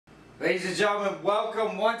Ladies and gentlemen,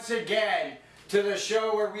 welcome once again to the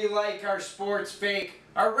show where we like our sports fake,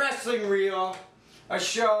 our wrestling real, a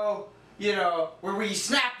show, you know, where we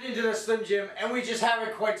snapped into the Slim Jim and we just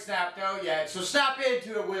haven't quite snapped out yet. So snap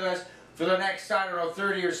into it with us for the next, I don't know,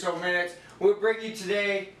 30 or so minutes. We'll bring you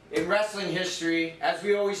today in wrestling history, as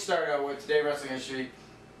we always start out with today wrestling history.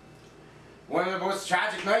 One of the most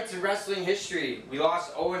tragic nights in wrestling history. We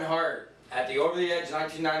lost Owen Hart at the Over the Edge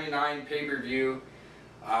 1999 pay-per-view.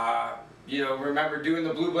 You know, remember doing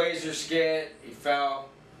the Blue Blazer skit. He fell,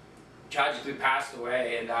 tragically passed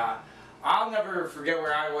away, and I'll never forget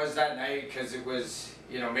where I was that night because it was,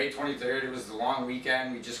 you know, May 23rd. It was the long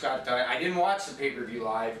weekend. We just got done. I didn't watch the pay-per-view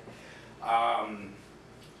live.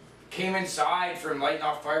 Came inside from lighting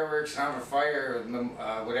off fireworks and having a fire,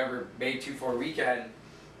 whatever, May 24 weekend,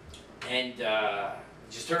 and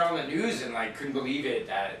just turned on the news and like couldn't believe it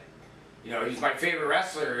that, you know, he's my favorite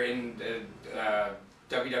wrestler in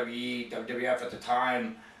WWE, WWF at the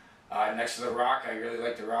time, next to The Rock. I really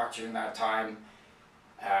liked The Rock during that time.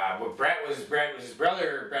 But Bret was his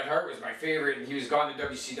brother. Bret Hart was my favorite, and he was gone to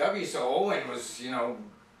WCW, so Owen was, you know,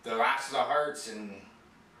 the last of the Harts, and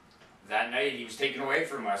that night he was taken away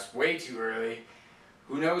from us way too early.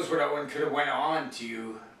 Who knows what Owen could have went on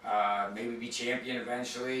to, maybe be champion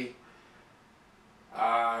eventually.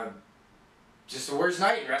 Just the worst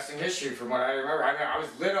night in wrestling history from what I remember. I was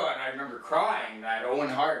little and I remember crying that Owen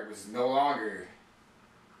Hart was no longer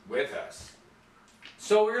with us.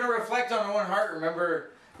 So we're going to reflect on Owen Hart,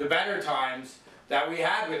 remember the better times that we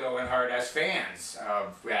had with Owen Hart as fans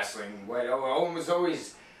of wrestling. Owen was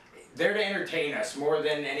always there to entertain us more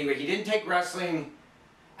than anyway. He didn't take wrestling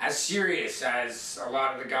as serious as a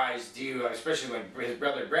lot of the guys do, especially like his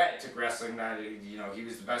brother Bret took wrestling that, you know, he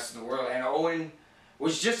was the best in the world, and Owen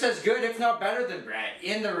was just as good, if not better than Bret,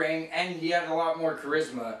 in the ring, and he had a lot more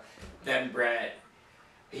charisma than Bret.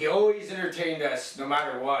 He always entertained us, no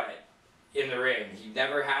matter what, in the ring. He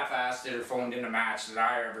never half-assed it or phoned in a match that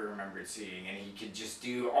I ever remembered seeing, and he could just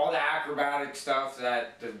do all the acrobatic stuff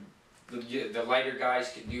that the lighter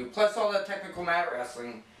guys could do, plus all that technical mat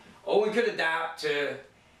wrestling. Owen could adapt to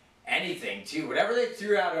anything, too. Whatever they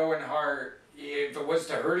threw at Owen Hart, if it was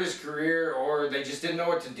to hurt his career or they just didn't know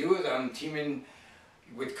what to do with him, teaming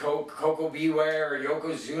with Coco Beware or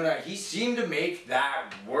Yokozuna, he seemed to make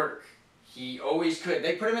that work. He always could.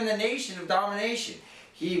 They put him in the Nation of Domination.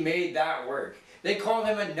 He made that work. They called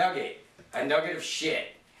him a nugget of shit.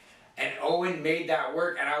 And Owen made that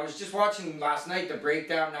work. And I was just watching last night the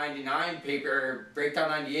Breakdown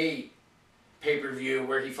 98 pay-per-view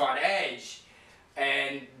where he fought Edge.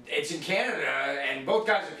 And it's in Canada, and both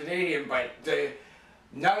guys are Canadian, but the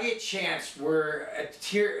Nugget chants were a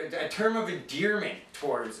term of endearment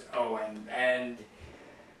towards Owen, and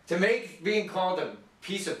to make being called a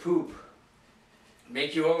piece of poop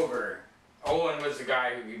make you over, Owen was the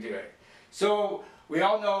guy who could do it. So we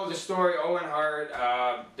all know the story. Owen Hart,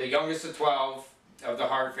 the youngest of 12 of the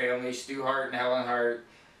Hart family, Stu Hart and Helen Hart.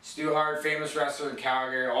 Stu Hart, famous wrestler in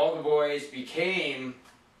Calgary. All the boys became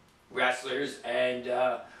wrestlers, and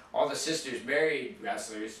all the sisters married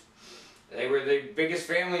wrestlers. They were the biggest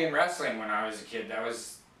family in wrestling when I was a kid.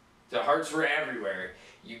 The Harts were everywhere.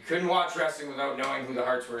 You couldn't watch wrestling without knowing who the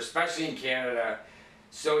Harts were, especially in Canada.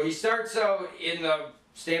 So he starts out in the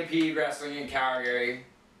Stampede Wrestling in Calgary,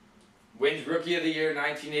 wins Rookie of the Year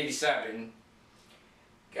 1987,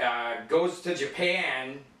 goes to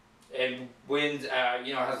Japan and wins,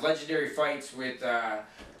 you know, has legendary fights with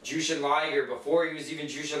Jushin Liger before he was even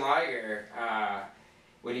Jushin Liger,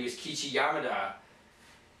 when he was Kichi Yamada.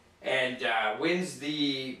 And wins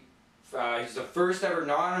the, he's the first ever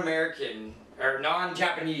non-American, or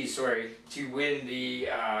non-Japanese, sorry, to win the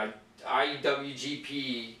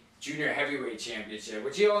IWGP Junior Heavyweight Championship,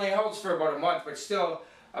 which he only holds for about a month, but still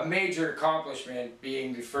a major accomplishment,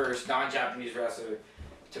 being the first non-Japanese wrestler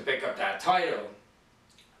to pick up that title.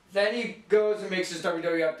 Then he goes and makes his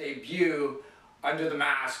WWF debut under the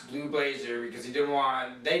mask, Blue Blazer, because they didn't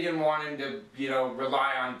want him to, you know,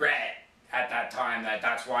 rely on Bret at that time,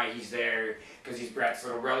 that's why he's there, because he's Bret's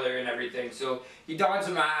little brother and everything. So he dons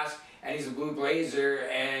a mask and he's a Blue Blazer,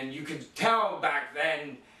 and you could tell back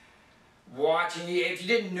then, watching, if you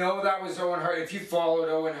didn't know that was Owen Hart, if you followed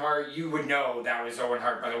Owen Hart, you would know that was Owen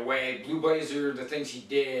Hart. By the way, Blue Blazer, the things he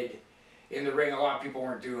did in the ring, a lot of people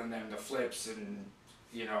weren't doing them, the flips and,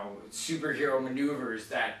 you know, superhero maneuvers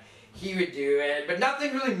that he would do, but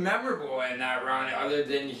nothing really memorable in that run other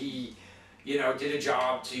than he, you know, did a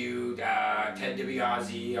job to Ted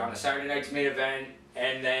DiBiase on a Saturday Night's Main Event,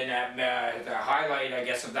 and then the highlight, I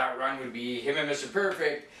guess, of that run would be him and Mr.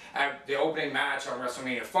 Perfect at the opening match on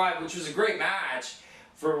WrestleMania 5, which was a great match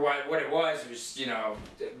for what it was, you know,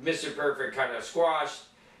 Mr. Perfect kind of squashed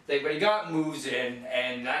thing, but he got moves in,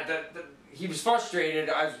 and he was frustrated,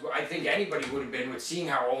 as I think anybody would have been, with seeing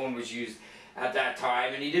how Owen was used at that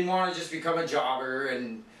time, and he didn't want to just become a jobber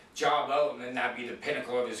and job out and then that be the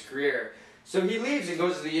pinnacle of his career. So he leaves and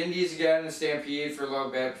goes to the Indies again and Stampede for a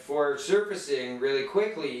little bit before surfacing really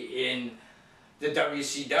quickly in the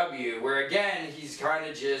WCW, where again he's kind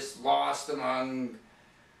of just lost among,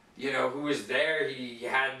 you know, who was there. He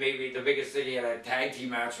had maybe the biggest thing, he had a tag team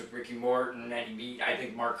match with Ricky Morton, and he beat, I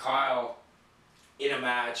think, Mark Kyle in a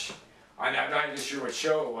match. I'm not even sure what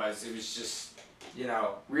show it was. It was just, you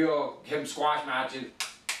know, real him squash matches,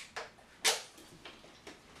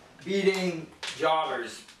 beating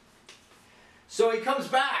jobbers. So he comes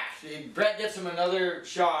back. Brett gets him another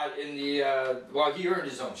shot in the, well, he earned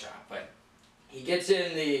his own shot, but he gets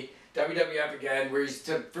in the WWF again, where he's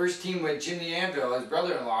to first team with Jim the Anvil, his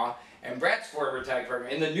brother-in-law, and Brett's former tag partner,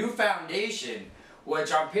 in the new foundation,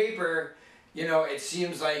 which on paper, you know, it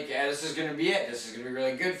seems like this is going to be it. This is going to be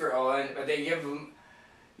really good for Owen, but they give him,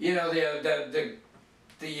 you know, the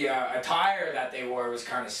attire that they wore was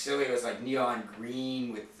kind of silly. It was like neon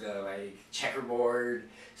green with the like checkerboard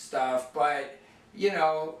stuff, but you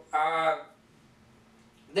know,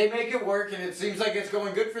 they make it work, and it seems like it's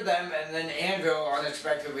going good for them. And then Anvil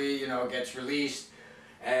unexpectedly, you know, gets released,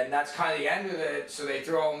 and that's kind of the end of it. So they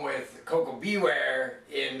throw him with Coco Beware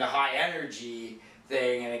in the high energy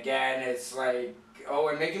thing, and again, it's like, oh,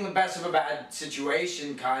 and making the best of a bad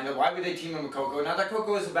situation, kind of. Why would they team him with Coco? Not that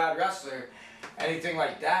Coco is a bad wrestler, anything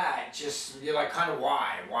like that. Just, you're like, kind of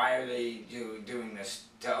why? Why are they doing this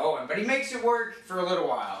to Owen? But he makes it work for a little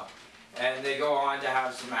while, and they go on to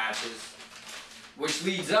have some matches, which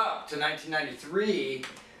leads up to 1993,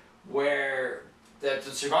 where the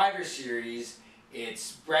Survivor Series,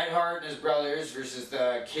 it's Bret Hart and his brothers versus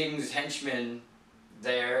the King's henchmen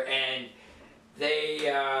there, and they,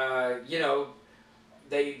 you know,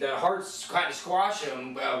 the Harts kind of squash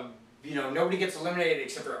him. You know, nobody gets eliminated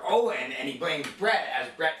except for Owen, and he blames Bret as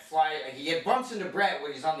Bret he bumps into Bret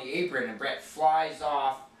when he's on the apron, and Bret flies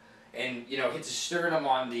off and, you know, hits his sternum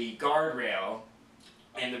on the guardrail,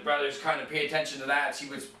 and the brothers kind of pay attention to that, see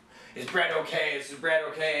is Bret okay, is Bret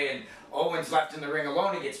okay, and Owen's left in the ring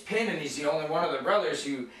alone, he gets pinned, and he's the only one of the brothers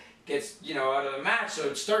who gets, you know, out of the match, so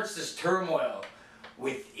it starts this turmoil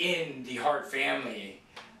within the Hart family.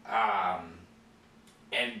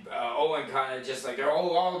 And Owen kind of just like, they're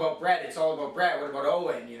all about Bret, it's all about Bret, what about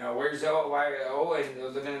Owen, you know, why Owen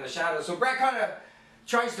living in the shadows? So Bret kind of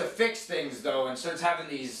tries to fix things though, and starts having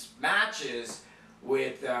these matches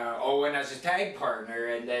with Owen as his tag partner,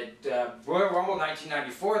 and at Royal Rumble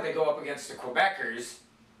 1994, they go up against the Quebecers,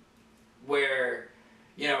 where,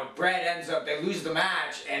 you know, Bret ends up, they lose the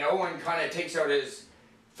match, and Owen kind of takes out his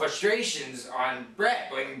frustrations on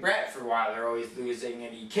Bret, blaming Bret for why they're always losing,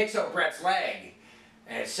 and he kicks out Bret's leg,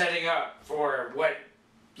 and setting up for what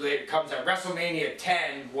comes at WrestleMania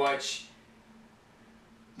 10, which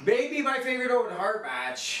may be my favorite Owen Hart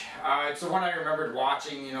match. It's the one I remembered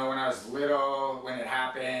watching, you know, when I was little, when it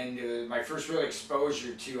happened. It was my first real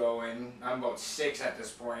exposure to Owen. I'm about 6 at this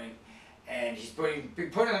point, and he's being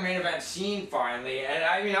put in the main event scene finally. And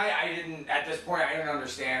I mean, I didn't, at this point, I didn't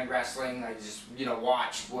understand wrestling. I just, you know,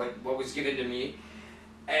 watched what was given to me.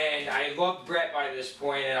 And I loved Bret by this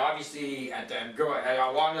point, and obviously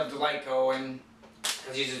I wanted to like Owen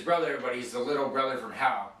because he's his brother, but he's the little brother from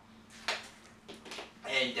hell.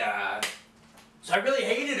 And so I really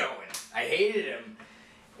hated Owen. I hated him.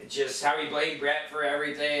 It's just how he blamed Bret for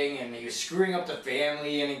everything, and he was screwing up the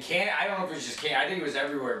family. And in Canada, I don't know if it was just Canada, I think it was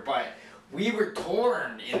everywhere, but we were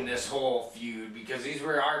torn in this whole feud because these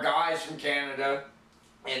were our guys from Canada,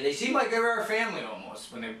 and they seemed like they were our family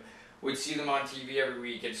almost when they would see them on TV every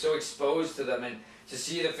week, and so exposed to them, and to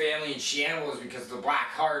see the family in shambles because of the Black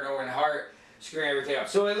Heart, Owen Hart, screwing everything up.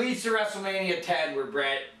 So it leads to WrestleMania 10, where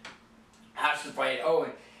Bret has to fight Owen,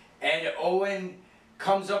 and Owen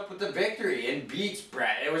comes up with the victory and beats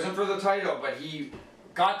Bret. It wasn't for the title, but he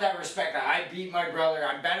got that respect that I beat my brother,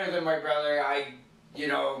 I'm better than my brother, I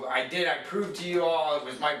proved to you all it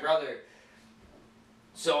was my brother.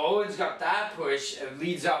 So Owen's got that push, and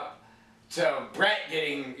leads up to Bret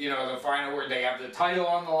getting, you know, the final word. They have the title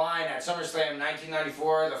on the line at SummerSlam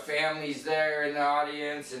 1994, the family's there in the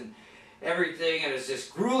audience, and everything, and it's this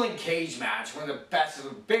grueling cage match, one of the best, of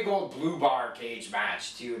a big old blue bar cage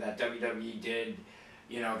match too that WWE did,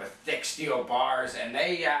 you know, the thick steel bars, and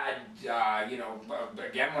they had, you know,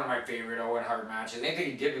 again, one of my favorite Owen Hart matches.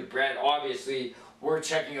 Anything he did with Bret, obviously, worth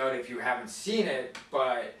checking out if you haven't seen it,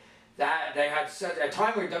 but that, they had such a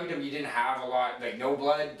time where WWE didn't have a lot, like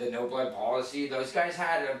the no blood policy, those guys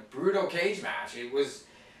had a brutal cage match. It was,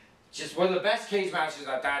 just one of the best cage matches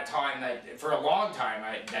at that time, that for a long time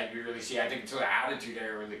that you really see. I think until the Attitude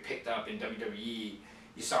Era really picked up in WWE,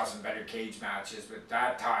 you saw some better cage matches. But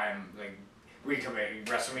that time, like we come in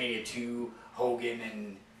WrestleMania 2, Hogan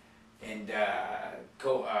and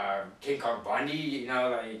King Kong Bundy, you know,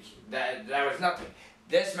 like that was nothing.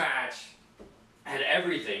 This match had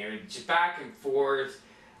everything. It was just back and forth.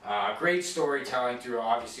 Great storytelling through,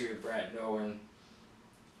 obviously, with Bret and Owen.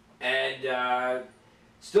 And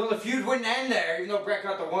still the feud wouldn't end there, even though Bret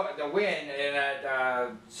got the win. And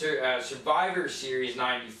at Survivor Series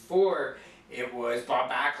 94, it was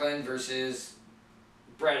Bob Backlund versus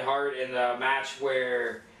Bret Hart in the match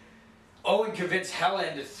where Owen convinced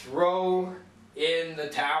Helen to throw in the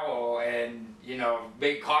towel and, you know,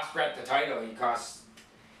 cost Bret the title. He cost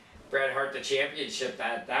Bret Hart the championship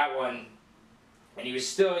that one. And he was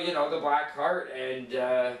still, you know, the Black Heart,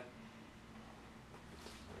 and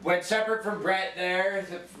went separate from Bret there.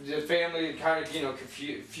 The family kind of, you know,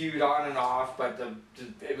 feud on and off, but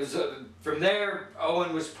it was from there.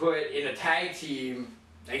 Owen was put in a tag team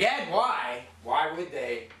again. Why? Why would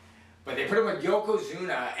they? But they put him with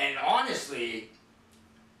Yokozuna, and honestly,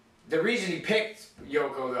 the reason he picked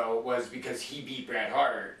Yoko though was because he beat Bret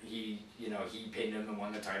Hart. He pinned him and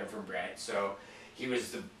won the title from Bret, so he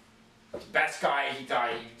was the best guy. He thought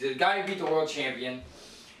the guy who beat the world champion.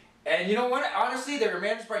 And you know what? Honestly, they were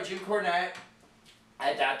managed by Jim Cornette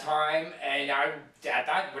at that time, and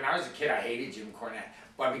when I was a kid, I hated Jim Cornette.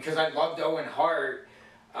 But because I loved Owen Hart,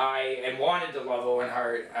 and wanted to love Owen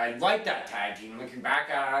Hart, I liked that tag team. Looking back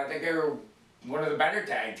at it, I think they were one of the better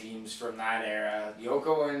tag teams from that era.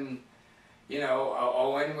 Yoko and, you know,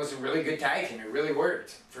 Owen was a really good tag team. It really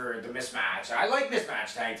worked for the mismatch. I like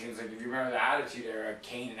mismatch tag teams. Like if you remember the Attitude Era,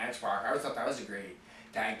 Kane and X-Pac, I always thought that was a great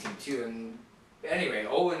tag team too. And anyway,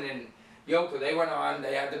 Owen and Yoko, they went on,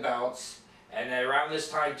 they had the belts, and then around this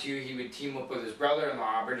time too, he would team up with his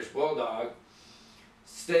brother-in-law, British Bulldog.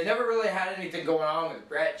 So they never really had anything going on with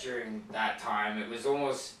Bret during that time. It was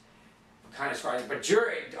almost kind of surprising. But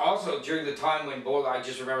during the time when Bulldog, I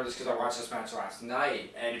just remember this because I watched this match last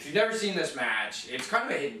night, and if you've never seen this match, it's kind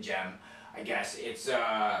of a hidden gem, I guess. It's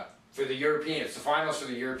for the European, it's the finals for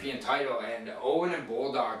the European title, and Owen and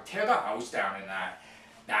Bulldog tear the house down in that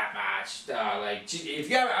match. Like, if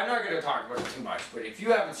you haven't, I'm not going to talk about it too much, but if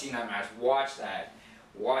you haven't seen that match, watch that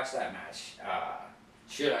match.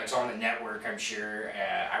 Sure, it's on the network, I'm sure.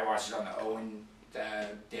 I watched it on the Owen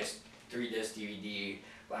 3-disc DVD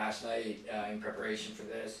last night in preparation for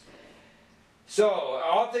this. So,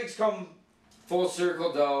 all things come full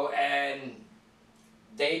circle though, and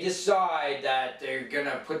they decide that they're going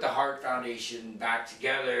to put the Hart Foundation back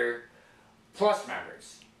together, plus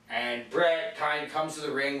members. And Bret kind of comes to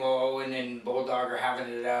the ring while Owen and Bulldog are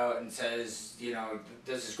having it out and says, you know,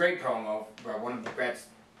 this is great promo, one of Bret's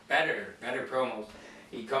better promos.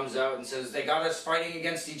 He comes out and says, they got us fighting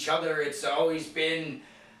against each other. It's always been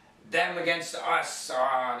them against us.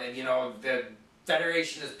 And, you know, the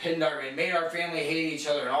Federation has made our family hate each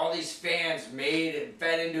other. And all these fans made and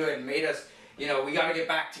fed into it and made us, you know, we got to get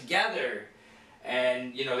back together.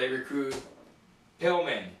 And, you know, they recruit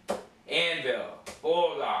Pillman, Anvil,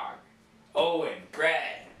 Bulldog, Owen,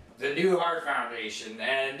 Bret, the new Hart Foundation.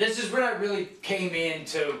 And this is when I really came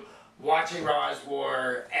into watching Raw's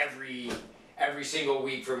War every single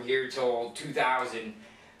week from here till 2000.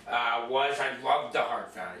 I loved the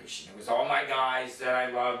Hart Foundation. It was all my guys that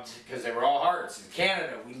I loved because they were all Harts. In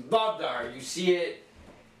Canada, we loved the Hart. You see it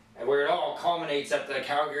where it all culminates at the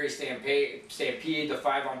Calgary Stampede, the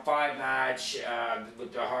 5-on-5 match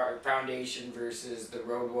with the Hart Foundation versus the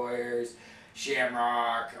Road Warriors,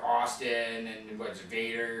 Shamrock, Austin, and what's it,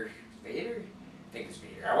 Vader? Vader? I think it's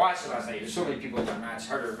Vader. I watched it last night. There's so many people in that match,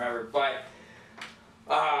 hard to remember. But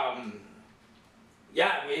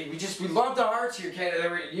yeah, we loved the Harts here in Canada. They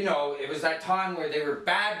were, you know, it was that time where they were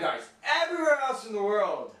bad guys everywhere else in the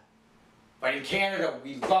world. But in Canada,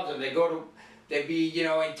 we loved them. They'd be, you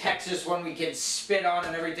know, in Texas one weekend, spit on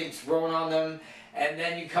and everything thrown on them. And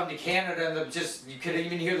then you come to Canada and you couldn't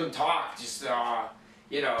even hear them talk. Just,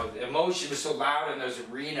 you know, the emotion was so loud in those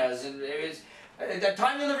arenas. And it was, at that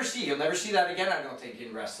time you'll never see. You'll never see that again, I don't think,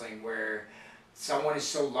 in wrestling, where someone is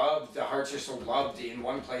so loved, the Harts are so loved in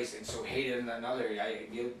one place and so hated in another.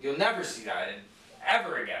 You'll never see that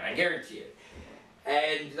ever again, I guarantee it.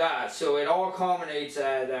 And so it all culminates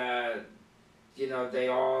at, you know,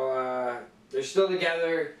 they're still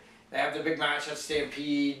together. They have the big match at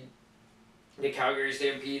Stampede, the Calgary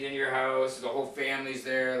Stampede in your house. The whole family's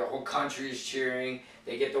there. The whole country is cheering.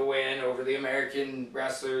 They get the win over the American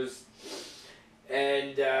wrestlers.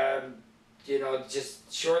 And, you know,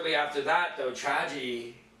 just shortly after that, though,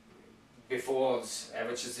 tragedy befolds,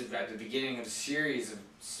 which is at the beginning of the series of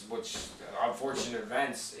which unfortunate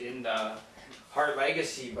events in the Hart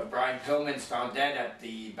legacy, but Brian Pillman's found dead at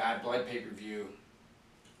the Bad Blood pay-per-view.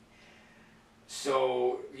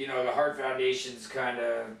 So, you know, the Hart Foundation's kind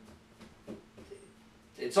of,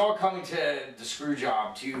 it's all coming to the screw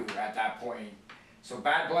job too at that point. So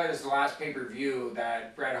Bad Blood is the last pay-per-view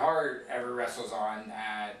that Bret Hart ever wrestles on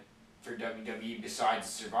for WWE besides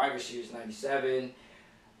Survivor Series 97.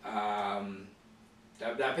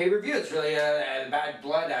 That pay-per-view, it's really a Bad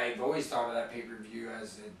Blood. I've always thought of that pay-per-view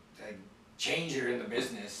as a changer in the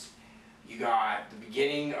business. You got the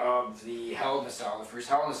beginning of the Hell in a Cell, the first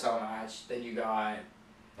Hell in a Cell match. Then you got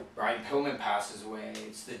Brian Pillman passes away.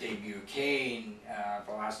 It's the debut of Kane.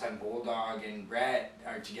 The last time Bulldog and Bret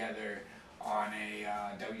are together on a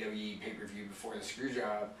WWE pay-per-view before the screw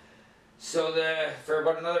job. So for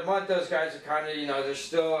about another month, those guys are kind of, you know, they're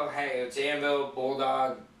still, hey, it's Anvil,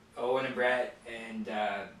 Bulldog, Owen and Bret, and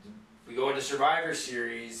we go into Survivor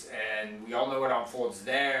Series, and we all know what unfolds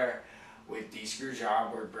there with the screw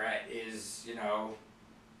job where Bret is, you know,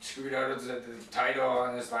 screwed out of the title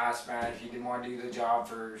on his last match. He didn't want to do the job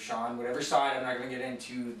for Shawn, whatever side. I'm not going to get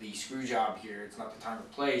into the screw job here. It's not the time or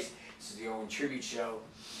place. This is the Owen tribute show.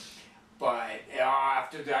 But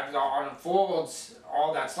after that all unfolds,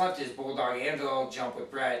 all that's left is Bulldog Anvil jump with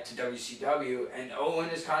Bret to WCW, and Owen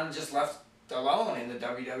is kind of just left alone in the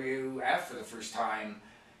WWF for the first time,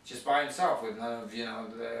 just by himself with none of, you know,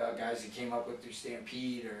 the guys he came up with through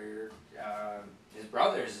Stampede or his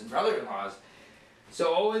brothers and brother-in-laws.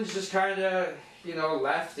 So Owen's just kind of, you know,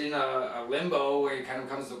 left in a limbo where he kind of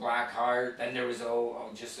becomes the Black Heart. Then there was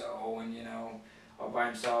just Owen, you know, all by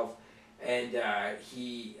himself. And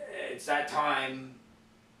it's that time,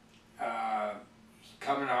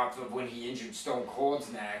 coming off of when he injured Stone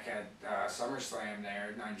Cold's neck at SummerSlam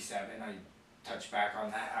there, '97. I'll touch back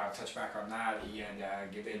on that. He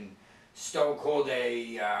had given Stone Cold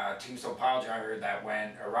a tombstone piledriver that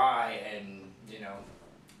went awry and, you know,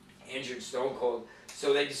 injured Stone Cold.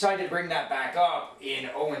 So they decided to bring that back up in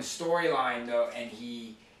Owen's storyline, though, and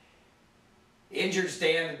he injures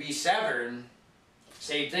Dan the Beast Severn.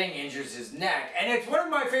 Same thing, injures his neck. And it's one of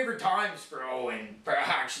my favorite times for Owen,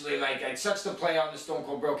 actually. Like, it's such the play on the Stone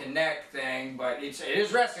Cold broken neck thing, but it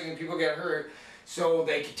is wrestling and people get hurt. So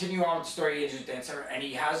they continue on with the story, injures Dan Severn, and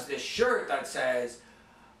he has this shirt that says,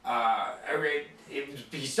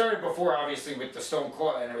 he started before, obviously, with the Stone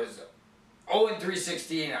Cold, and it was Owen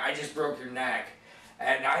 316, I just broke your neck.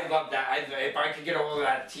 And I love that. If I could get a hold of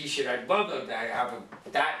that t-shirt, I'd love that. Have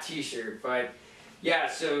that t-shirt. But yeah,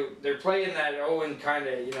 so they're playing that Owen kind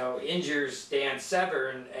of, you know, injures Dan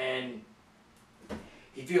Severn, and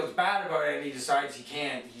he feels bad about it, and he decides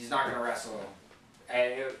he's not going to wrestle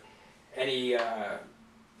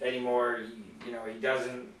anymore. You know, he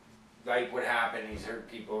doesn't like what happened. He's hurt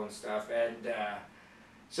people and stuff. And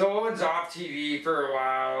so Owen's off TV for a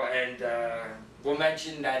while, and we'll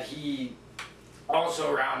mention that he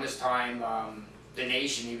also around this time, the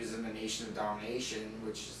Nation, he was in the Nation of Domination,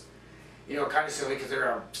 which is, you know, kind of silly because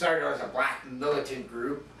they're started as a black militant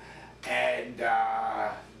group, and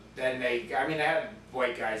then they had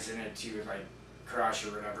white guys in it too, like Crush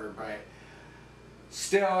or whatever, but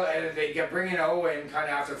still, they get bringing Owen kind of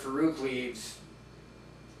after Farouk leaves,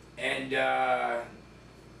 and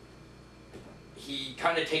he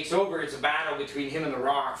kind of takes over. It's a battle between him and The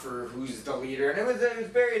Rock for who's the leader, and it was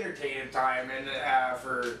very entertaining time, and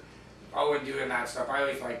for Owen doing that stuff. I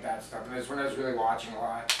always liked that stuff, and it's when I was really watching a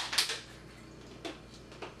lot.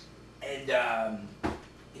 And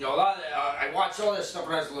you know, a lot of I watched all this stuff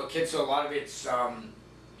when I was a little kid, so a lot of it's I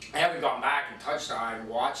haven't gone back and touched on. I haven't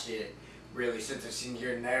watched it really since I've seen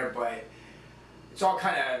here and there, but it's all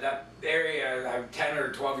kind of that area. I'm 10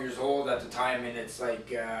 or 12 years old at the time, and it's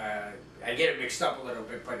like I get it mixed up a little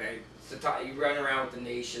bit, but it's the time you run around with the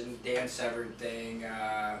Nation, Dan Severn thing.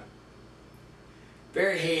 I'd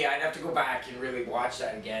have to go back and really watch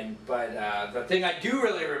that again. But the thing I do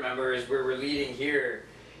really remember is where we're leading here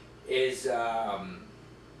is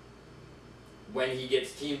when he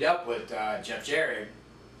gets teamed up with Jeff Jarrett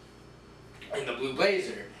in the Blue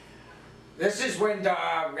Blazer. This is when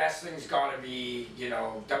wrestling's got to be, you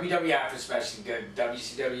know, WWF especially good.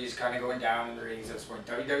 WCW is kind of going down in the ratings at this point.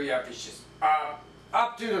 WWF is just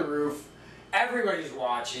up through the roof. Everybody's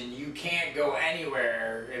watching. You can't go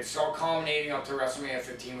anywhere. It's all culminating up to WrestleMania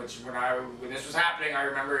 15, which when this was happening, I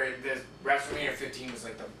remember this WrestleMania 15 was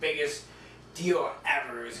like the biggest deal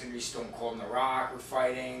ever. It was going to be Stone Cold and The Rock were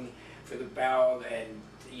fighting for the belt, and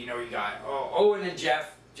you know, you got Owen and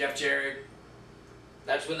Jeff Jarrett.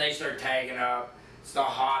 That's when they start tagging up. It's the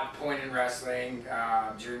hot point in wrestling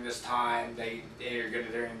during this time. They're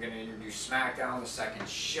gonna introduce SmackDown, the second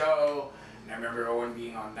show, and I remember Owen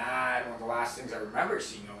being on that. One of the last things I remember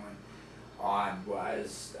seeing Owen on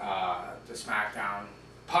was the SmackDown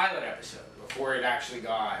pilot episode before it actually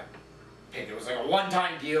got picked. It was like a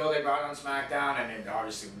one-time deal they brought on SmackDown, and it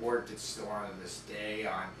obviously worked. It's still on to this day.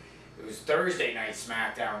 It was Thursday night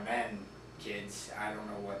SmackDown then, kids. I don't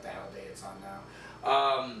know what the hell day it's on now.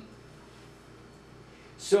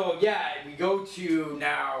 So yeah, we go to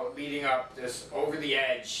now leading up this Over the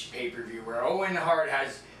Edge pay-per-view where Owen Hart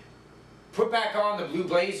has put back on the blue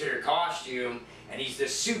blazer costume, and he's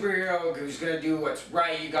this superhero who's gonna do what's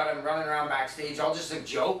right. You got him running around backstage, all just a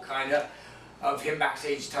joke kind of him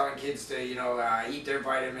backstage telling kids to, you know, eat their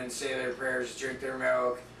vitamins, say their prayers, drink their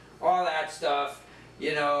milk, all that stuff,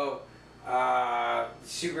 you know.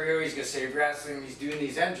 Superhero, he's gonna save wrestling. He's doing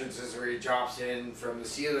these entrances where he drops in from the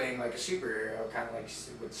ceiling like a superhero, kind of like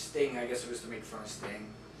with Sting. I guess it was to make fun of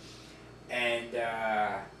Sting. And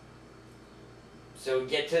so we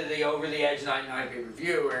get to the Over the Edge 99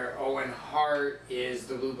 pay-per-view where Owen Hart is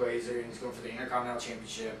the Blue Blazer and he's going for the Intercontinental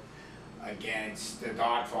Championship against the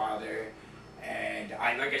Godfather. And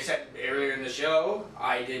like I said earlier in the show,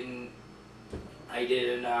 I didn't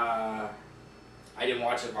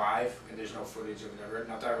watch it live, and there's no footage or whatever.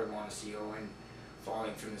 Not that I would want to see Owen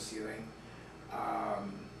falling from the ceiling.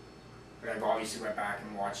 But I've obviously went back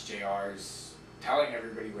and watched JR's telling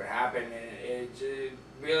everybody what happened, and it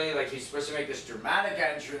really, like, he's supposed to make this dramatic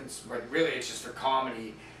entrance, but really it's just for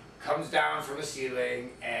comedy. Comes down from the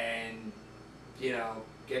ceiling and, you know,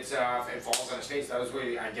 gets off and falls on his face. That was what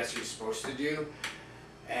I guess he was supposed to do.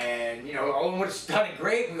 And, you know, Owen would have done it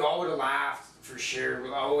great. We all would have laughed for sure.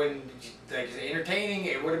 Owen, like, entertaining.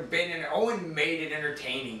 It would have been, and Owen made it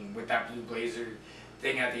entertaining with that blue blazer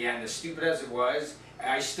thing at the end. As stupid as it was,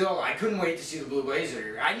 I couldn't wait to see the blue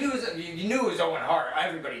blazer. I knew you knew it was Owen Hart.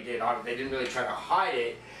 Everybody did. They didn't really try to hide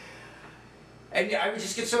it. And I would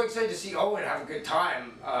just get so excited to see Owen have a good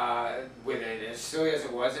time with it, as silly as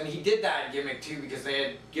it was. And he did that gimmick too because they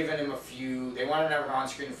had given him a few. They wanted to have an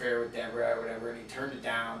on-screen affair with Deborah or whatever, and he turned it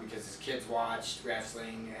down because his kids watched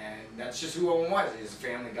wrestling, and that's just who Owen was. He's a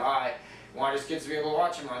family guy. He wanted his kids to be able to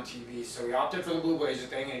watch him on TV, so he opted for the Blue Blazer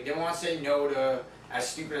thing, and he didn't want to say no to, as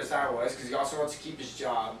stupid as that was, because he also wants to keep his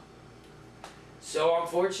job. So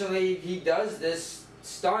unfortunately, he does this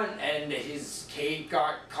stunt, and his cape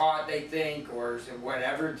got caught, they think, or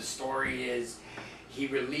whatever the story is. He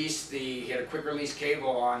had a quick release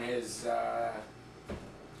cable on his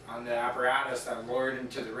on the apparatus that lured him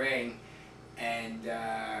to the ring, and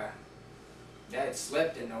yeah, it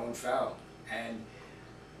slipped and Owen fell, and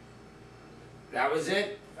that was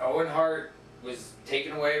it. Owen Hart was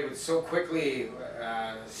taken away with so quickly.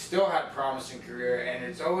 Still had a promising career, and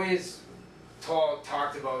it's always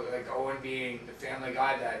talked about, like, Owen being the family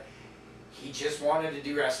guy, that he just wanted to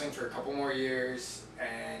do wrestling for a couple more years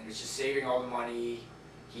and was just saving all the money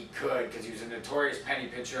he could because he was a notorious penny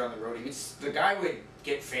pincher on the road. The guy would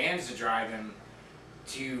get fans to drive him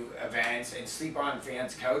to events and sleep on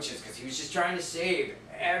fans' couches because he was just trying to save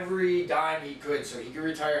every dime he could so he could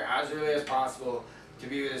retire as early as possible to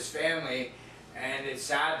be with his family. And it's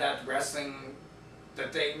sad that wrestling, the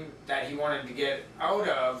thing that he wanted to get out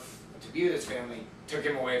of to be with his family, took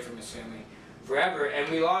him away from his family forever. And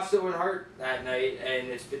we lost Owen Hart that night, and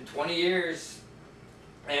it's been 20 years.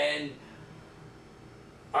 And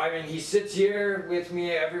I mean, he sits here with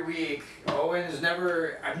me every week. I've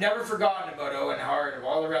never forgotten about Owen Hart. Of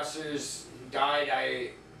all the wrestlers who died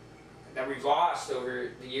that we've lost over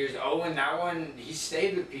the years, Owen, that one, he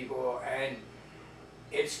stayed with people. And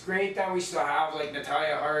it's great that we still have, like,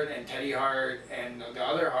 Natalia Hart and Teddy Hart and the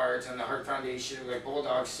other Harts and the Hart Foundation, like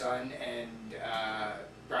Bulldog's son and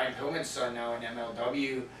Brian Pillman's son now in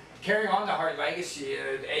MLW, carrying on the Hart legacy.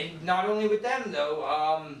 And not only with them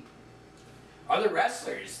though, other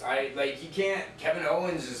wrestlers. Kevin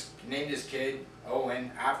Owens has named his kid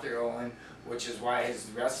Owen after Owen, which is why his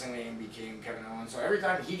wrestling name became Kevin Owens. So every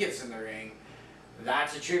time he gets in the ring,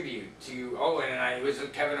 that's a tribute to Owen. And it was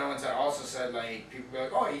Kevin Owens that also said, like, people were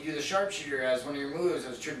like, oh, you do the sharpshooter as one of your moves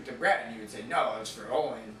as a tribute to Brett, and he would say, no, it's for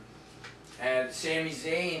Owen. And Sami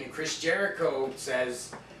Zayn and Chris Jericho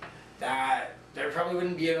says that there probably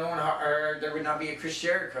wouldn't be an Owen Hart, or there would not be a Chris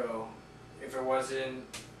Jericho if it wasn't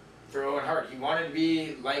for Owen Hart. He wanted to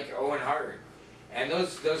be like Owen Hart. And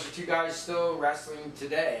those are two guys still wrestling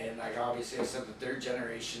today. And, like, obviously I said, the third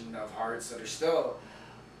generation of Harts that are still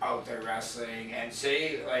out there wrestling. And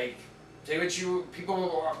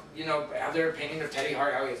people, you know, have their opinion of Teddy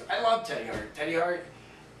Hart, how he is. I love Teddy Hart. Teddy Hart,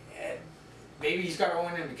 maybe he's got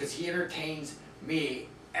Owen in because he entertains me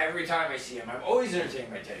every time I see him. I'm always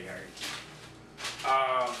entertained by Teddy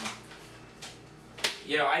Hart.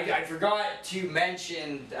 You know, I forgot to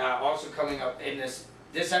mention also coming up in this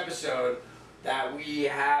episode that we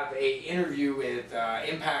have a interview with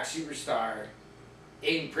Impact superstar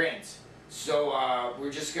Aiden Prince. So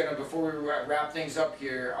we're just gonna, before we wrap things up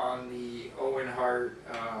here on the Owen Hart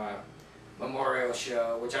Memorial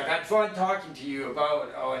Show, which I've had fun talking to you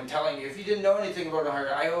about, and telling you, if you didn't know anything about Owen Hart,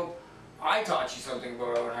 I hope I taught you something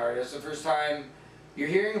about Owen Hart. It's the first time you're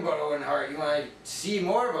hearing about Owen Hart. You want to see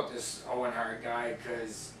more about this Owen Hart guy,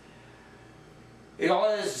 because it all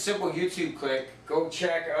is a simple YouTube click. Go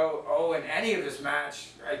check out Owen, any of his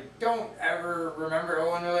match. I don't ever remember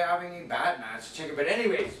Owen really having any bad match. Check it. But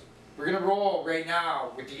anyways, we're gonna roll right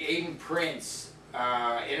now with the Aiden Prince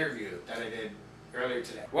interview that I did earlier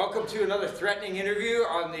today. Welcome to another threatening interview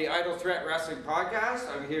on the Idle Threat Wrestling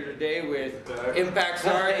Podcast. I'm here today with Impact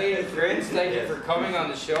star Aiden Prince. Thank you for coming on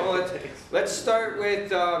the show. Let's start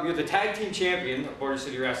with, you're the tag team champion of Border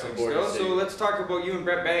City Wrestling still. So let's talk about you and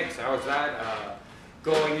Brett Banks. How was that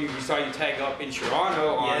going? We saw you tag up in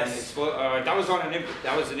Toronto on that was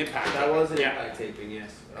an Impact. That was an Impact taping,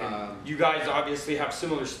 yes. You guys obviously have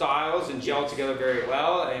similar styles and gel together very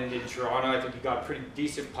well, and in Toronto I think you got a pretty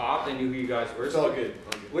decent pop. They knew who you guys were. It's all good.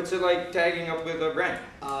 What's it like tagging up with Brent?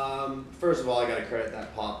 First of all, I gotta credit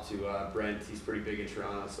that pop to Brent. He's pretty big in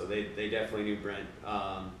Toronto, so they definitely knew Brent.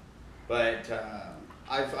 But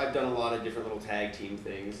I've done a lot of different little tag team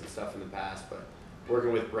things and stuff in the past, but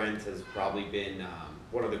working with Brent has probably been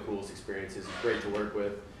one of the coolest experiences. He's great to work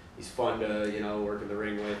with. He's fun to work in the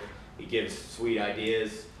ring with. He gives sweet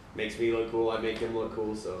ideas, makes me look cool, I make him look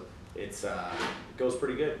cool, so it goes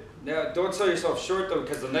pretty good. Now, don't sell yourself short though,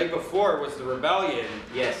 because the night before was the Rebellion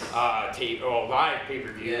live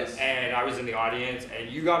pay-per-view, and I was in the audience, and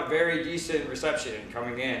you got a very decent reception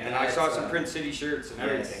coming in, and I saw some Prince City shirts and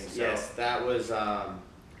everything. So. Yes, that was, I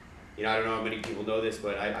don't know how many people know this,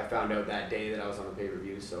 but I found out that day that I was on the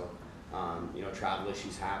pay-per-view, so, travel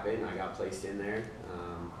issues happened, I got placed in there,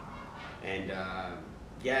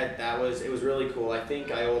 it was really cool. I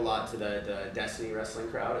think I owe a lot to the Destiny Wrestling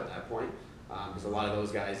crowd at that point, because a lot of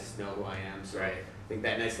those guys know who I am. So I think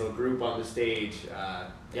that nice little group on the stage,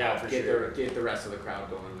 get the rest of the crowd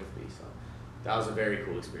going with me. So that was a very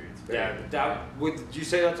cool experience. Would you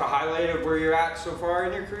say that's a highlight of where you're at so far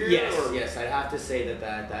in your career? Yes, I'd have to say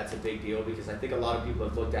that's a big deal, because I think a lot of people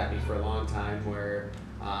have looked at me for a long time where,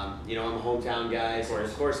 I'm a hometown guy, so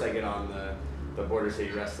of course I get on the Border City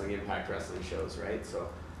Wrestling, Impact Wrestling shows, right? So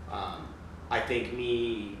I think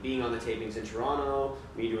me being on the tapings in Toronto,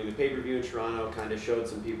 me doing the pay-per-view in Toronto kind of showed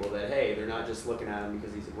some people that, hey, they're not just looking at him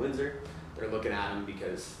because he's in Windsor, they're looking at him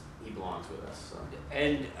because he belongs with us. So.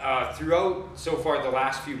 And throughout so far the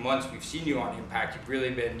last few months we've seen you on Impact, you've really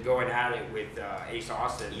been going at it with Ace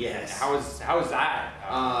Austin. Yes. How is that,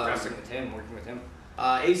 wrestling with him, working with him?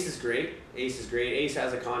 Ace is great. Ace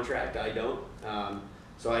has a contract, I don't.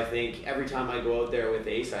 So I think every time I go out there with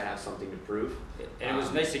Ace, I have something to prove. And it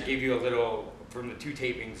was nice to give you a little, from the two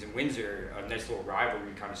tapings in Windsor, a nice little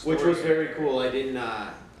rivalry kind of story. Which was very cool. I didn't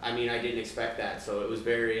expect that. So it was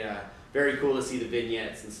very, very cool to see the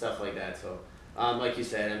vignettes and stuff like that. So, like you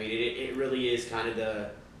said, it really is kind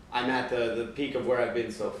of I'm at the peak of where I've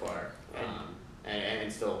been so far.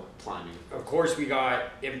 And still climbing. Of course, we got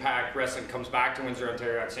Impact Wrestling comes back to Windsor,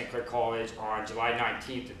 Ontario at St. Clair College on July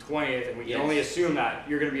 19th to 20th, and we can only assume that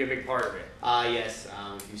you're going to be a big part of it. Yes.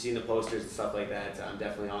 If you've seen the posters and stuff like that, I'm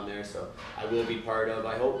definitely on there, so I will be part of,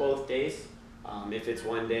 I hope, both days. If it's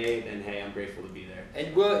one day, then hey, I'm grateful to be there.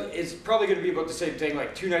 And it's probably going to be about the same thing,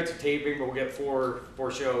 like 2 nights of taping, but we'll get four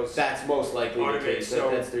shows. That's most likely the case. So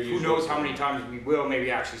who knows how many times we will maybe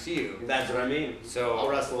actually see you. That's what I mean. So I'll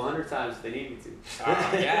wrestle 100 times if they need me to.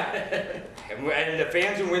 And the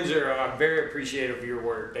fans in Windsor are very appreciative of your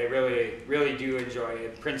work. They really, really do enjoy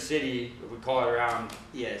it. Prince City, we call it around.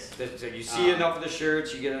 Yes. So you see enough of the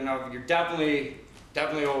shirts, you get enough. You're definitely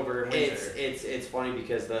over in Windsor. It's funny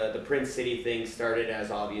because the Prince City thing started as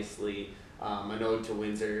obviously an ode to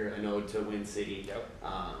Windsor, an ode to Win City.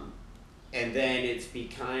 And then it's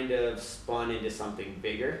kind of spun into something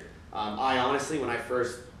bigger. I honestly, when I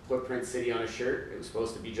first put Prince City on a shirt, it was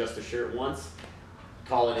supposed to be just a shirt once,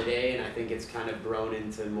 call it a day, and I think it's kind of grown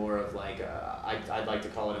into more of like I'd like to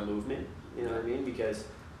call it a movement, you know what I mean? Because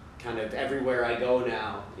kind of everywhere I go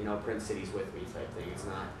now, Prince City's with me type thing. It's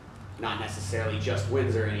not necessarily just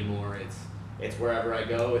Windsor anymore. It's wherever I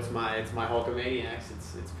go. It's my Hulkamaniacs.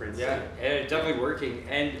 It's Prince City. Yeah, it's definitely working.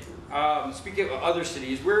 And speaking of other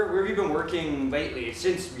cities, where have you been working lately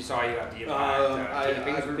since we saw you at the Impact?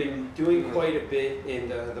 I've been doing quite a bit in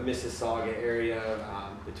the Mississauga area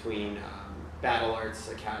between Battle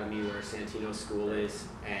Arts Academy where Santino's school is,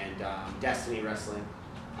 and Destiny Wrestling.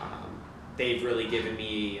 They've really given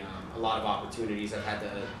me a lot of opportunities. I've had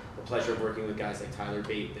the pleasure of working with guys like Tyler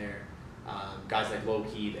Bate there, guys like Low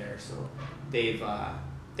Key there. So they've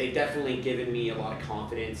definitely given me a lot of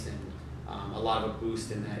confidence and a lot of a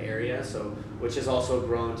boost in that area. So which has also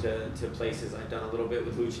grown to places. I've done a little bit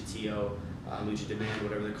with Lucha Tio, Lucha Demand,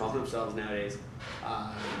 whatever they call themselves nowadays.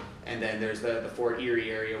 And then there's the Fort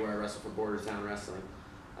Erie area where I wrestle for Bordertown Wrestling.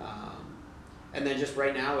 And then just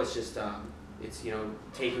right now it's just it's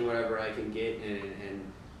taking whatever I can get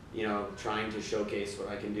and trying to showcase what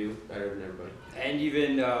I can do better than everybody. And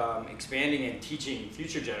even expanding and teaching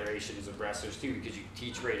future generations of wrestlers too, because you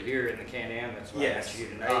teach right here in the Can-Am. That's why I asked you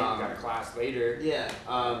tonight. You got a class later. Yeah.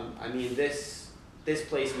 I mean, this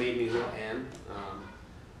place made me who I am,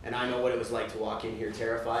 and I know what it was like to walk in here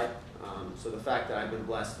terrified. So the fact that I've been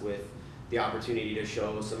blessed with the opportunity to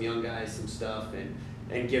show some young guys some stuff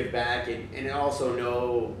and give back and also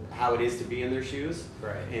know how it is to be in their shoes,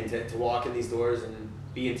 right? And to walk in these doors and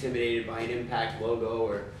be intimidated by an Impact logo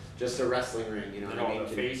or just a wrestling ring, and all the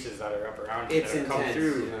faces that are up around you it's that intense, come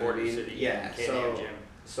through Border City, yeah.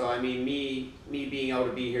 So I mean, me being able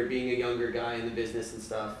to be here, being a younger guy in the business and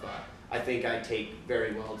stuff, I think I take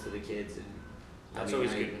very well to the kids, and that's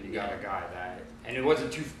always good when you got a guy that, and it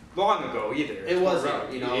wasn't too long ago either. It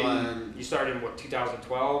wasn't, you started in what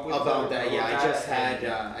 2012? About that, yeah.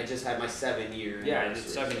 I just had my 7-year. Yeah, in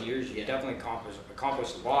 7 years, you definitely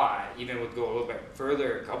accomplished a lot. Even with go a little bit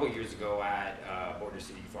further, a couple of years ago at Border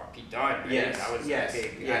City, you fought Pete Dunne. Right? Yes, that was big. Yes.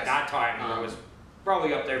 At that time, that was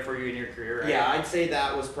probably up there for you in your career. Right? Yeah, I'd say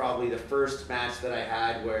that was probably the first match that I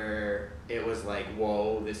had where it was like,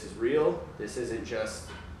 whoa, this is real. This isn't just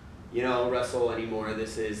wrestle anymore.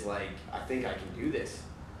 This is like, I think I can do this.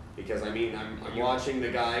 Because I mean, I'm watching the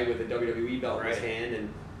guy with the WWE belt in his hand,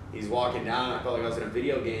 and he's walking down. I felt like I was in a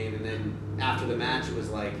video game. And then after the match, it was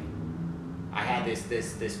like I had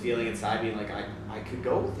this feeling inside me, like I could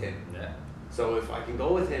go with him. Yeah. So if I can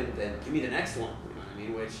go with him, then give me the next one. You know what I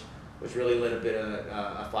mean? Which really lit a bit of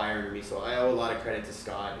a fire under me. So I owe a lot of credit to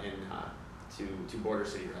Scott and to Border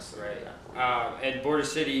City Wrestling. Right. And Border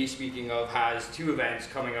City, speaking of, has 2 events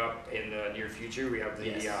coming up in the near future. We have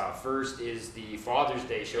the first is the Father's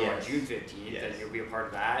Day show on June 15th, and you'll be a part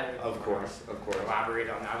of that. Of course. Elaborate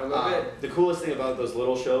on that a little bit. The coolest thing about those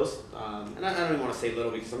little shows, and I don't even want to say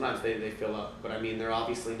little because sometimes they fill up, but I mean, they're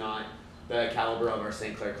obviously not the caliber of our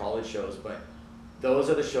St. Clair College shows, but those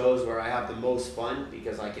are the shows where I have the most fun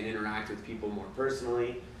because I can interact with people more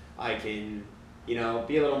personally. I can be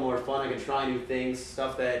a little more fun. I can try new things,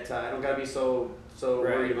 stuff that I don't gotta be so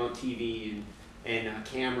worried about TV and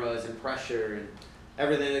cameras and pressure and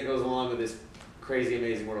everything that goes along with this crazy,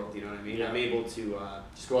 amazing world. You know what I mean? Yeah. I'm able to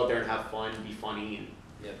just go out there and have fun, be funny, and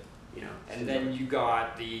And then you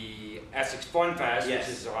got the Essex Fun Fest, which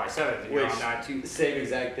is July 7th. And you're on that too. Same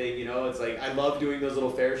exact thing. It's like I love doing those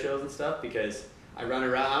little fair shows and stuff because I run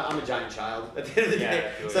around. I'm a giant child at the end of the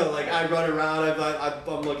day. So like I run around.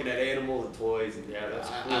 I'm looking at animals and toys, and that's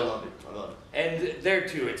cool. I love it. And there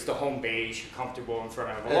too, it's the home base. You're comfortable in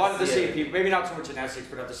front of a lot of the same people. Maybe not so much in Essex,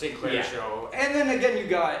 but at the St. Clair show. And then again, you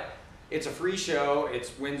got. It's a free show.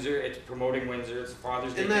 It's Windsor. It's promoting Windsor. It's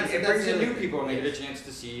Father's Day. It brings in new people and they get a chance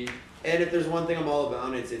to see. And if there's one thing I'm all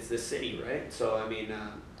about, it's the city, right? So I mean,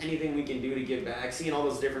 anything we can do to give back, seeing all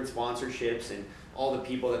those different sponsorships and all the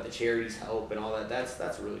people that the charities help and all that,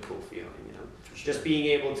 that's a really cool feeling, Sure. Just being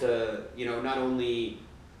able to, not only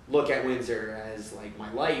look at Windsor as like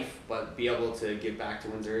my life, but be able to give back to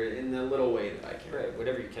Windsor in the little way that I can. Right,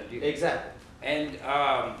 whatever you can do. Exactly. And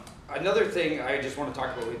another thing I just want to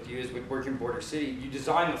talk about with you is with working Border City, you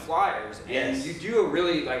design the flyers, and you do a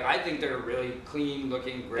really, I think they're a really clean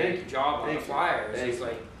looking, great job on the flyers. It's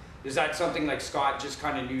like, is that something like Scott just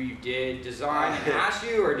kind of knew you did design and asked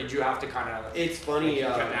you, or did you have to kind of? It's funny. You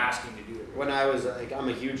kept asking to do it. When I was I'm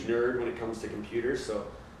a huge nerd when it comes to computers. So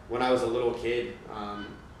when I was a little kid,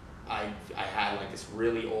 I had like this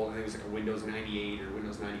really old, I think it was like a Windows 98 or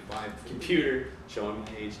Windows 95 computer, showing my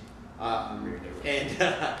age.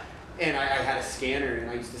 And I had a scanner, and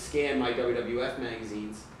I used to scan my WWF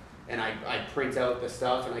magazines, and I'd print out the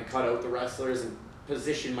stuff, and I'd cut out the wrestlers and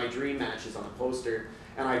position my dream matches on a poster,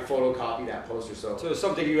 and I'd photocopy that poster. So it was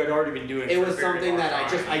something you had already been doing. It was something that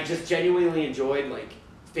I just genuinely enjoyed, like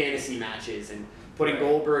fantasy matches and putting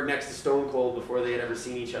Goldberg next to Stone Cold before they had ever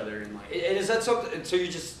seen each other. And is that something? So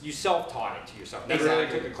you self-taught it to yourself? Never really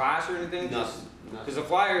took a class or anything? Nothing. Because the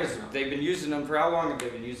flyers, they've been using them for how long have they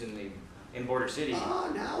been using them in Border City?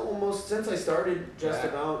 Now almost since I started, just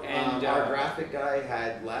about. And our graphic guy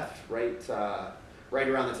had left right right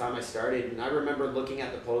around the time I started, and I remember looking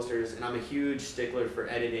at the posters, and I'm a huge stickler for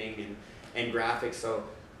editing and graphics, so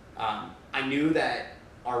I knew that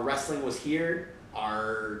our wrestling was here,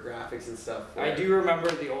 our graphics and stuff. I do remember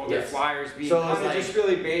the older flyers being kind of just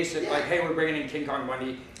really basic, like, hey, we're bringing in King Kong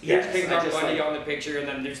Bundy, here's King Kong Bundy on the picture, and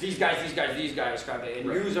then there's these guys, kind of, and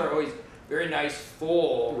news are always very nice,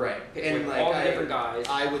 full, and like all the different guys.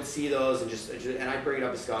 I would see those and just and I bring it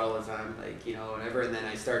up to Scott all the time, like, you know, whatever, and then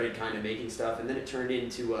I started kind of making stuff, and then it turned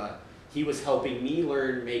into he was helping me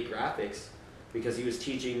make graphics, because he was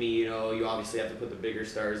teaching me, you know, you obviously have to put the bigger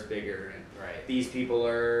stars bigger, and these people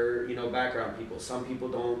are, you know, background people. Some people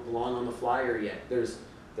don't belong on the flyer yet. There's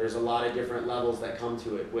a lot of different levels that come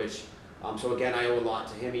to it, which, so again, I owe a lot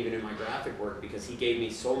to him, even in my graphic work, because he gave me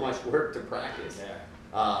so much work to practice.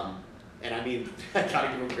 And I mean, I gotta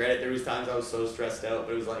give him credit. There was times I was so stressed out,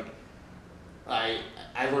 but it was like,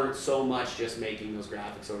 I learned so much just making those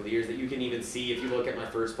graphics over the years that you can even see if you look at my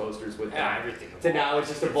first posters with everything. To now it's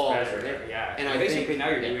just evolved, right? Yeah, and I basically now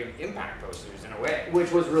you're doing impact posters in a way,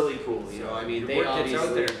 which was really cool. You know, I mean, they obviously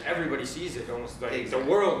out there, everybody sees it almost, like the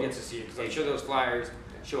world gets to see it, because I'm sure those flyers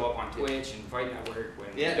show up on Twitch and Fight Network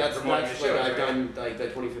when that's what I've done, like the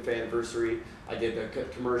 25th anniversary. I did the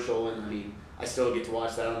commercial, and I mean, I still get to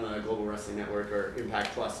watch that on the Global Wrestling Network or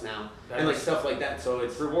Impact Plus now, and like stuff like that. So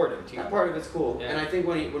it's rewarding too. That part of it's cool. And I think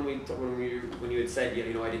when you had said,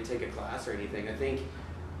 you know, I didn't take a class or anything, I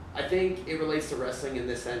think it relates to wrestling in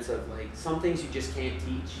the sense of, like, some things you just can't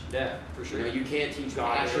teach. Yeah, for sure. You know, you can't teach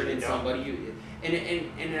passion in somebody.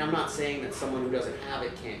 And I'm not saying that someone who doesn't have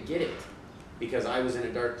it can't get it, because I was in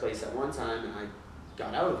a dark place at one time and I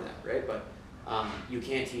got out of that, right? But you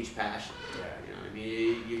can't teach passion. You know what I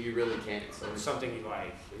mean? You really can't. So it's something you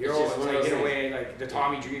like. You're always like, in a way, like the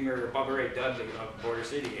Tommy Dreamer or Bubba Ray Dudley of Border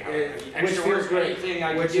City. Which feels great. Anything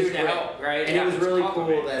I could do to help, right? And it was really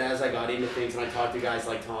cool that as I got into things and I talked to guys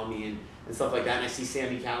like Tommy and stuff like that, and I see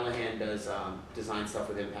Sammy Callahan does design stuff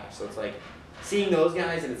with Impact. So it's like seeing those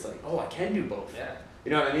guys, and it's like, oh, I can do both. Yeah.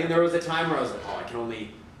 You know what I mean? There was a time where I was like, oh, I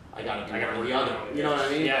gotta do one or the other. You know what I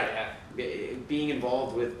mean? Yeah. Being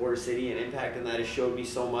involved with Border City and Impact and that has showed me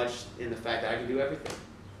so much in the fact that I can do everything.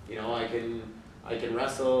 You know, I can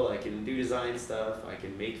wrestle, I can do design stuff, I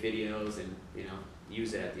can make videos, and, you know,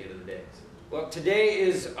 use it at the end of the day. Well, today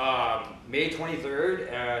is May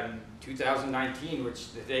 23rd, 2019,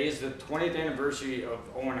 which today is the 20th anniversary of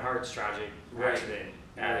Owen Hart's tragic accident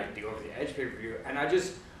at the Over the Edge pay-per-view, and I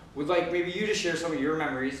just would like maybe you to share some of your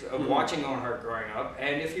memories of watching Owen Hart growing up,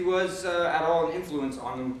 and if he was at all an influence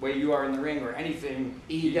on the way you are in the ring or anything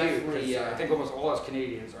you do. I think almost all us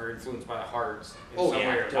Canadians are influenced by the Harts in some way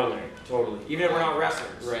or another. Totally. Even if we're not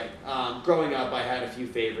wrestlers. Right. Growing up, I had a few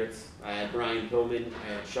favorites. I had Brian Pillman,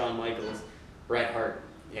 I had Shawn Michaels, Bret Hart,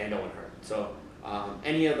 and Owen Hart. So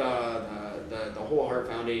any of the whole Hart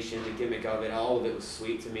Foundation, the gimmick of it, all of it was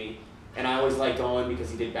sweet to me. And I always liked Owen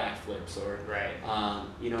because he did backflips, or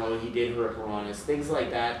you know, he did hurricanranas, things like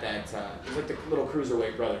that. It was like the little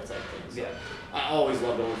cruiserweight brother type things. So I always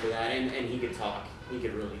loved Owen for that, and he could talk. He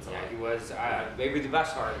could really talk. Yeah, he was maybe the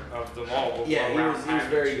best Hart of them all. Yeah, he was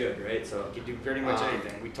very good, right? So he could do pretty much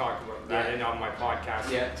anything. We talked about that on my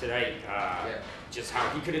podcast today. Just how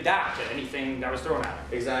he could adapt to anything that was thrown at him.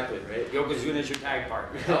 Exactly, right? Yokozuna's your tag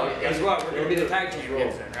partner. Guess what? We're going to be the tag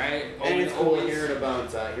champions then, right? And it's cool hearing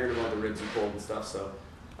about the ribs he pulled and stuff, so.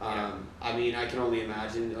 I mean, I can only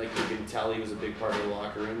imagine, like, you can tell he was a big part of the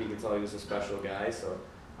locker room, you can tell he was a special guy, so.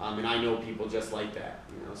 And I know people just like that,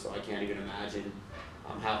 you know, so I can't even imagine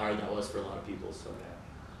how hard that was for a lot of people, so.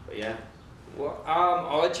 But yeah. Well,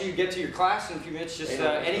 I'll let you get to your class in a few minutes. Just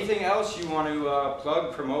anything else you want to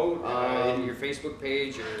plug, promote, in your Facebook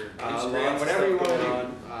page or Instagram, whatever you want to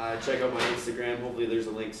do. Check out my Instagram. Hopefully there's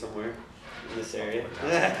a link somewhere in this area.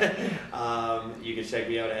 You can check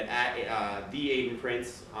me out at the Aiden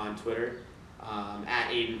Prince on Twitter, at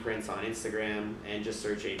Aiden Prince on Instagram, and just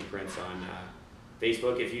search Aiden Prince on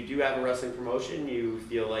Facebook. If you do have a wrestling promotion, you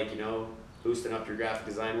feel like, you know, boosting up your graphic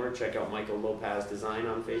design work, check out Michael Lopez Design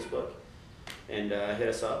on Facebook. And hit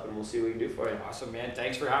us up, and we'll see what we can do for you. Awesome, man.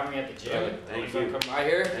 Thanks for having me at the gym. Thank you. For coming by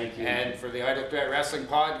here. Thank you. And for the Idol Threat Wrestling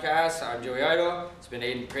Podcast, I'm Joey Idol. It's been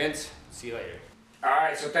Aiden Prince. See you later.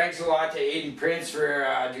 Alright, so thanks a lot to Aiden Prince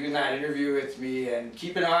for doing that interview with me. And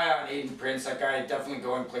keep an eye on Aiden Prince. That guy definitely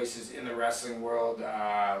going places in the wrestling world.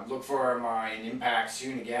 Look for him in Impact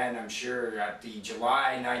soon again, I'm sure, at the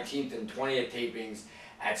July 19th and 20th tapings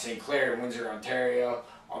at St. Clair in Windsor, Ontario.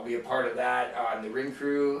 I'll be a part of that on the ring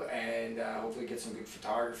crew, and hopefully get some good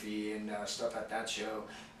photography and stuff at that show.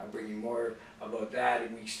 I'll bring you more about that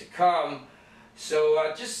in weeks to come.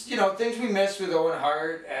 So just, you know, things we miss with Owen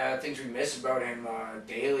Hart, things we miss about him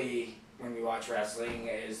daily when we watch watch wrestling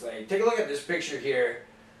is like, take a look at this picture here.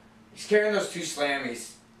 He's carrying those 2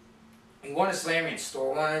 slammies. He won a slammy and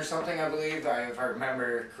stole one or something, I believe, if I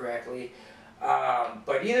remember correctly.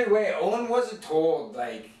 But either way, Owen wasn't told,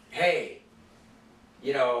 like, hey,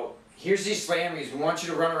 you know, here's these slammies. We want you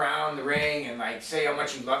to run around the ring and like say how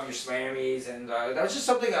much you love your slammies. And that was just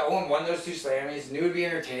something that Owen won those 2 slammies, knew it would be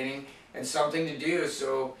entertaining and something to do.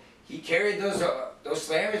 So he carried those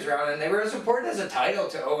slammies around, and they were as important as a title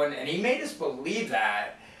to Owen, and he made us believe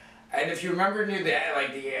that. And if you remember, he got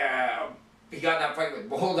in that fight with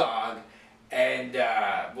Bulldog, and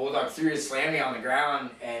Bulldog threw his slammy on the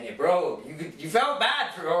ground and it broke. You felt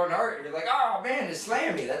bad for Owen Hart. You're like, oh man, his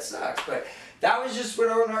slammy, that sucks. But that was just what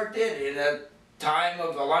Owen Hart did in a time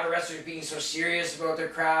of a lot of wrestlers being so serious about their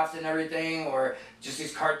craft and everything, or just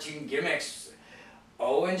these cartoon gimmicks.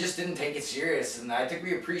 Owen just didn't take it serious, and I think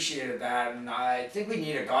we appreciated that, and I think we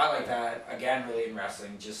need a guy like that again, really, in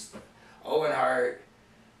wrestling. Just Owen Hart,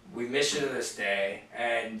 we miss you to this day.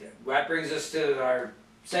 And that brings us to our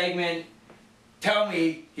segment, Tell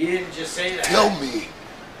Me He Didn't Just Say That. Tell me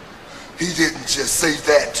he didn't just say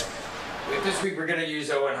that. With this week, we're going to use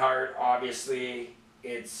Owen Hart, obviously.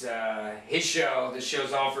 It's his show. The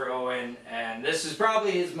show's all for Owen, and this is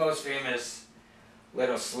probably his most famous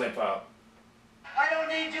little slip-up. I don't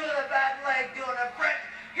need you with a bad leg doing a brick.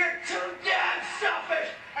 You're too damn selfish,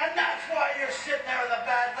 and that's why you're sitting there with a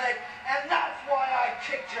bad leg, and that's why I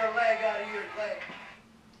kicked your leg out of your leg.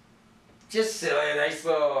 Just silly, nice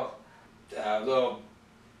little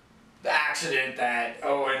accident that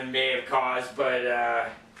Owen may have caused,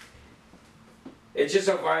 but it's just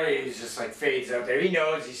so funny. He's just like fades out there. He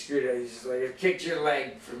knows he screwed it. He's just like, I kicked your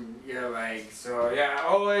leg from your leg. So yeah,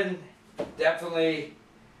 Owen, definitely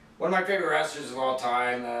one of my favorite wrestlers of all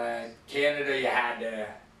time. Canada, you had to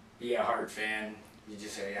be a Hart fan. You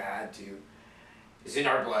just say you had to. It's in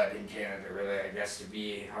our blood in Canada, really, I guess, to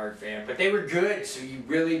be a Hart fan. But they were good, so you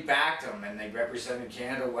really backed them, and they represented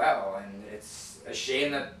Canada well. And it's a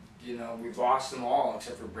shame that, you know, we've lost them all,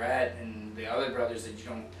 except for Brett and the other brothers that you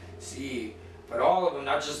don't see. But all of them,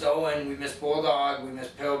 not just Owen. We miss Bulldog, we miss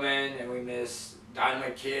Pillman, and we miss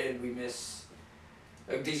Dynamite Kid. We miss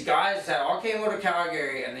these guys that all came out of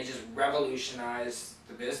Calgary, and they just revolutionized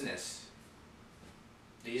the business.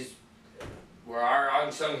 These were our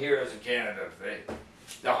unsung heroes of Canada,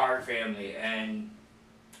 the Hart family. And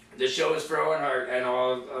this show is for Owen Hart and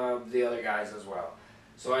all of the other guys as well.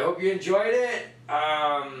 So I hope you enjoyed it.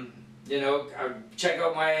 You know, check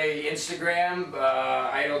out my Instagram,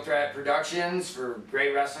 Idle Threat Productions, for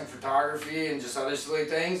great wrestling photography and just other silly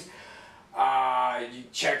things. You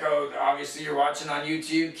check out, obviously you're watching on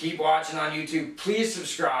YouTube, keep watching on YouTube. Please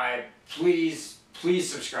subscribe, please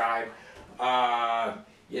subscribe.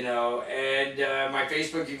 You know, and my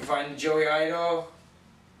Facebook, you can find Joey Idol,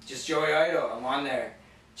 just Joey Idol, I'm on there.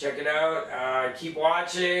 Check it out, keep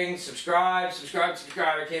watching, subscribe,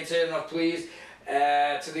 I can't say it enough, please.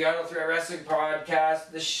 To the Idle Threat Wrestling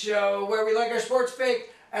Podcast, the show where we like our sports fake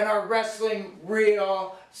and our wrestling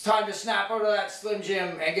real. It's time to snap out of that Slim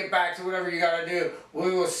Jim and get back to whatever you gotta do.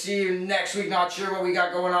 We will see you next week. Not sure what we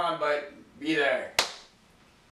got going on, but be there.